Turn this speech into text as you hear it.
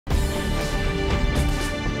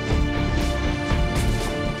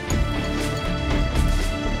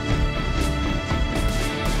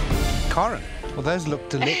Corin. Well, those look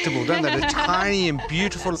delectable, don't they? They're tiny and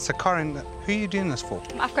beautiful. So, Corin, who are you doing this for?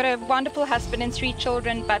 I've got a wonderful husband and 3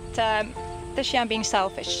 children, but this year I'm being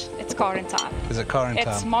selfish. It's Corin time. Is it Corin time?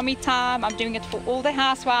 It's mommy time. I'm doing it for all the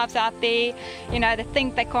housewives out there. You know, they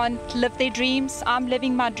think they can't live their dreams. I'm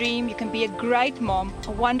living my dream. You can be a great mom,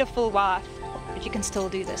 a wonderful wife, but you can still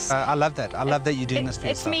do this. I love that. I love that you're doing this for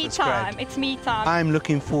yourself. It's me time. It's me time. I'm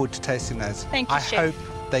looking forward to tasting those. Thank you, Chef. I hope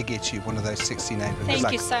they get you one of those 16 aprons.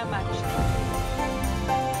 Thank you so much.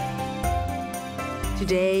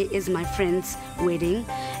 Today is my friend's wedding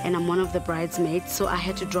and I'm one of the bridesmaids, so I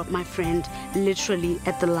had to drop my friend literally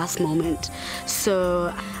at the last moment.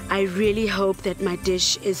 So I really hope that my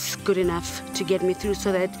dish is good enough to get me through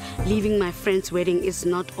so that leaving my friend's wedding is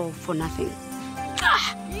not all for nothing.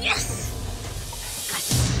 Ah, yes!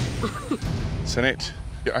 Sanette,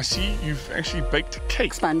 I see you've actually baked a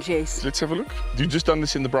cake. Sponge, yes. Let's have a look. You've just done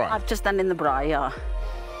this in the braai? I've just done in the braai, yeah.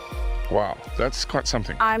 Wow, that's quite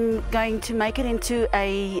something. I'm going to make it into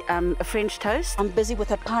a French toast. I'm busy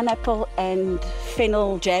with a pineapple and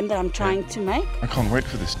fennel jam that I'm trying to make. I can't wait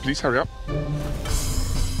for this. Please hurry up.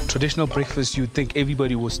 Traditional breakfast, you'd think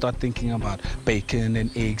everybody will start thinking about bacon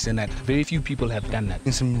and eggs and that. Very few people have done that.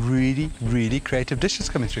 And some really, really creative dishes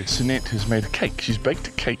coming through. Sanette has made a cake. She's baked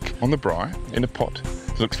a cake on the braai in a pot.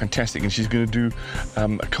 It looks fantastic, and she's going to do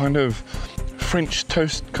a kind of French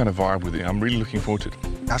toast kind of vibe with it. I'm really looking forward to it.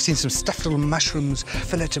 I've seen some stuffed little mushrooms,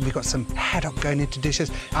 fillet, and we've got some haddock going into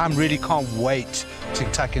dishes. I really can't wait to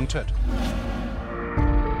tuck into it.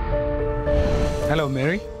 Hello,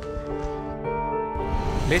 Mary.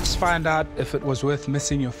 Let's find out if it was worth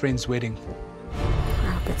missing your friend's wedding.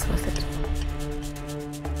 I hope it's worth it.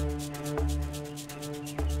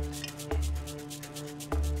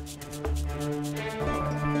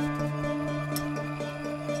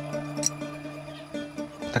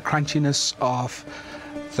 The crunchiness of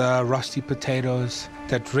the rusty potatoes,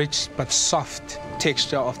 that rich but soft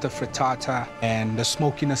texture of the frittata, and the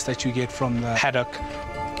smokiness that you get from the haddock,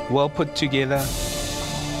 well put together.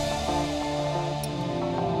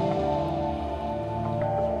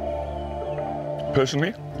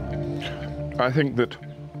 Personally, I think that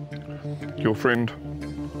your friend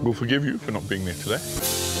will forgive you for not being there today.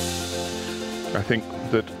 I think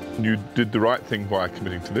that you did the right thing by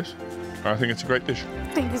committing to this. I think it's a great dish.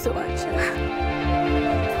 Thank you so much.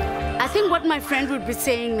 I think what my friend would be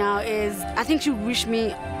saying now is, I think she would wish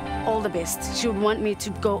me all the best. She would want me to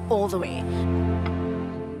go all the way.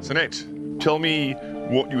 Sanette, tell me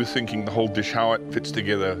what you were thinking, the whole dish, how it fits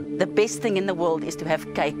together. The best thing in the world is to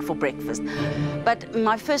have cake for breakfast. But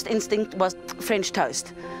my first instinct was French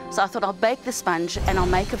toast. So I thought I'll bake the sponge and I'll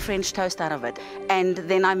make a French toast out of it. And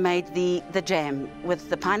then I made the jam with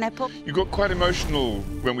the pineapple. You got quite emotional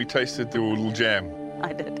when we tasted your little jam.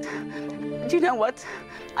 I did. Do you know what?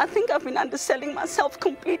 I think I've been underselling myself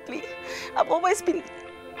completely. I've always been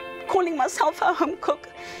calling myself a home cook.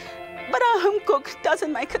 But our home cook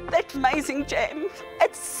doesn't make that amazing jam.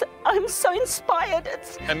 I'm so inspired.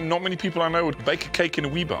 And not many people I know would bake a cake in a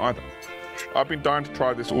Weber either. I've been dying to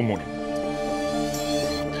try this all morning.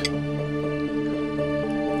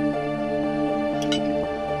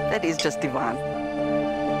 That is just divine.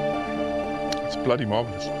 It's bloody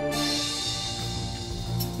marvellous.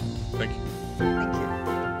 Thank you. Thank you.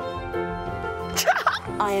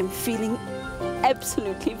 I am feeling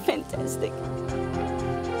absolutely fantastic.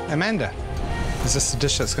 Amanda, is this the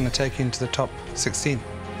dish that's going to take you into the top 16?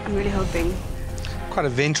 I'm really hoping. Quite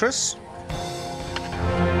adventurous.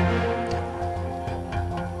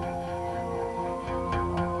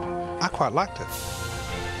 I quite liked it.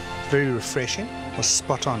 Very refreshing. Was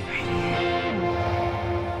spot on.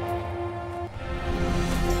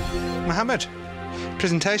 Mohammed,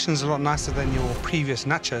 presentation's a lot nicer than your previous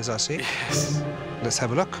nachos, I see. Yes. Let's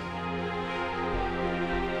have a look.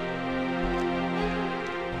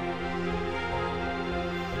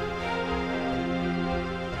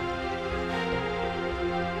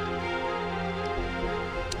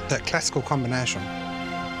 That classical combination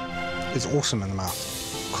is awesome in the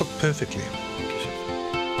mouth. Cooked perfectly.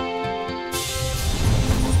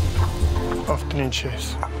 Afternoon,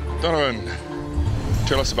 chefs. Donovan,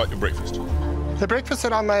 tell us about your breakfast. The breakfast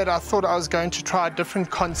that I made, I thought I was going to try a different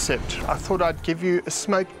concept. I thought I'd give you a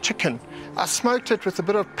smoked chicken. I smoked it with a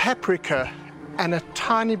bit of paprika and a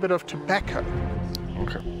tiny bit of tobacco.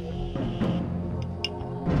 Okay.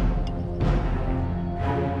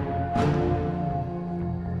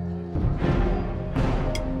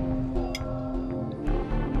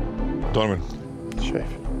 Donovan.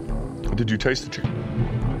 Chef. Did you taste the chicken?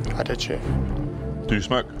 I did, chef. Do you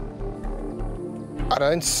smoke? I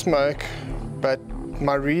don't smoke, but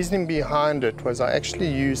My reasoning behind it was I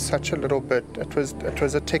actually used such a little bit. It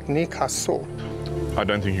was a technique I saw. I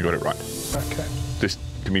don't think you got it right. Okay. This,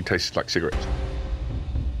 to me, tastes like cigarettes.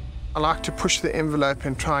 I like to push the envelope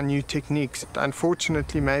and try new techniques.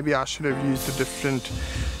 Unfortunately, maybe I should have used a different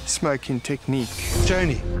smoking technique.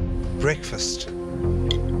 Joni, breakfast.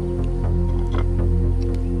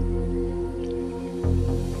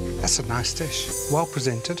 That's a nice dish. Well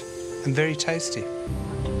presented and very tasty.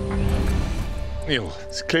 Neil,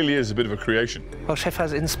 this clearly is a bit of a creation. Well, Chef, I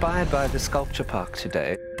was inspired by the sculpture park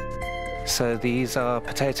today. So these are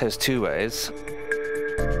potatoes two ways.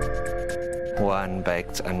 One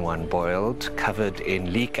baked and one boiled, covered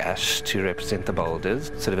in leek ash to represent the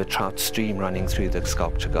boulders, sort of a trout stream running through the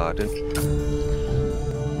sculpture garden.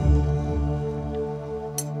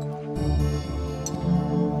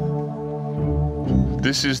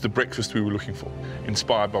 This is the breakfast we were looking for,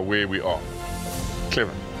 inspired by where we are.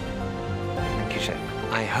 Clever. Thank you, Chef.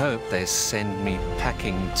 I hope they send me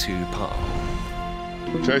packing to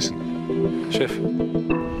Palm. Jason. Chef.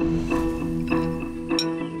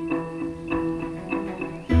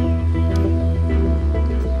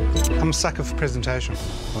 I'm a sucker for presentation.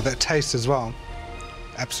 Well, that taste as well,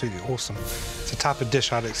 absolutely awesome. It's the type of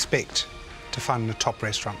dish I'd expect to find in a top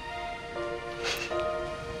restaurant.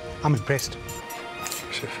 I'm impressed.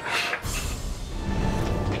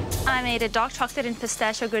 I made a dark chocolate and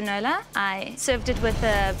pistachio granola. I served it with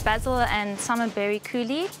basil and summer berry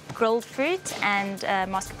coulis, grilled fruit, and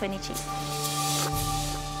mascarpone cheese.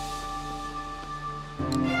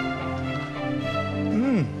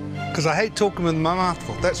 Because I hate talking with my mouth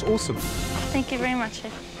full. That's awesome. Thank you very much,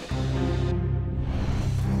 Chef.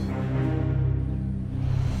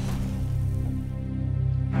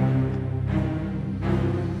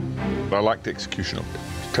 I like the execution of it.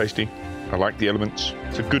 It's tasty. I like the elements.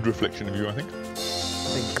 It's a good reflection of you, I think.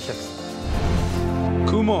 Thank you, Chef.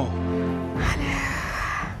 Kumo.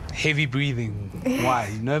 Heavy breathing. Why?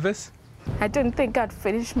 You nervous? I didn't think I'd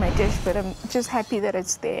finish my dish, but I'm just happy that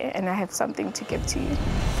it's there and I have something to give to you.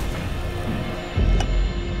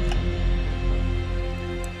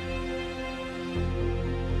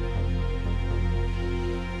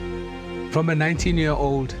 From a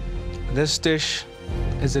 19-year-old, this dish,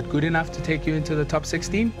 is it good enough to take you into the top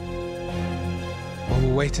 16? Well,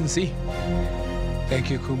 we'll wait and see. Thank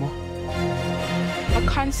you, Kumo. I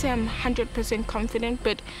can't say I'm 100% confident,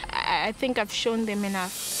 but I think I've shown them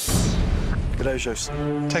enough. G'day, chefs.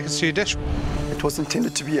 Take us to your dish. It was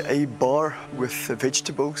intended to be a bar with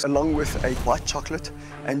vegetables, along with a white chocolate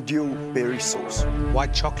and dual berry sauce.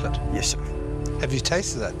 White chocolate. Yes, sir. Have you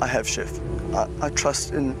tasted that? I have, chef. I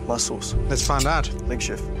trust in my sauce. Let's find out. Thanks,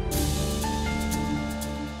 chef.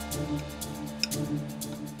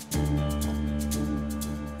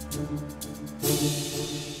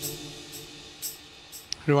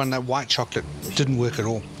 Everyone, that white chocolate didn't work at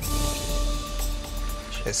all.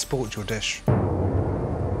 It spoiled your dish.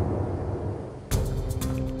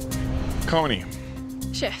 Carmony.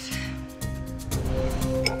 Chef.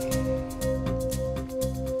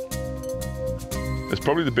 It's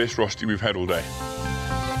probably the best rosti we've had all day.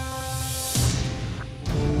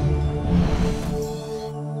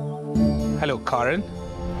 Hello, Karen.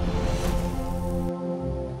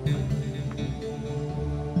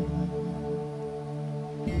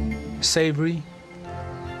 Savory,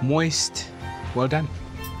 moist, well done.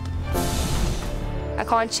 I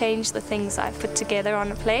can't change the things I've put together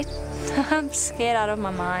on a plate. I'm scared out of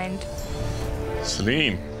my mind.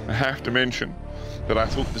 Celine, I have to mention that I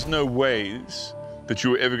thought there's no ways that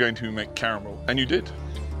you were ever going to make caramel, and you did.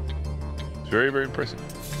 It's very, very impressive.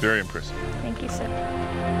 Very impressive. Thank you, sir.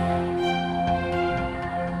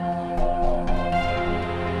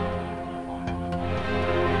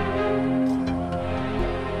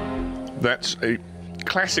 That's a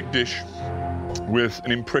classic dish with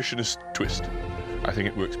an impressionist twist. I think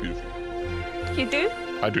it works beautifully. You do?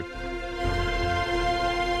 I do.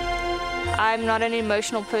 I'm not an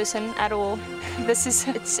emotional person at all.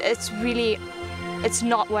 It's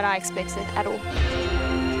not what I expected at all.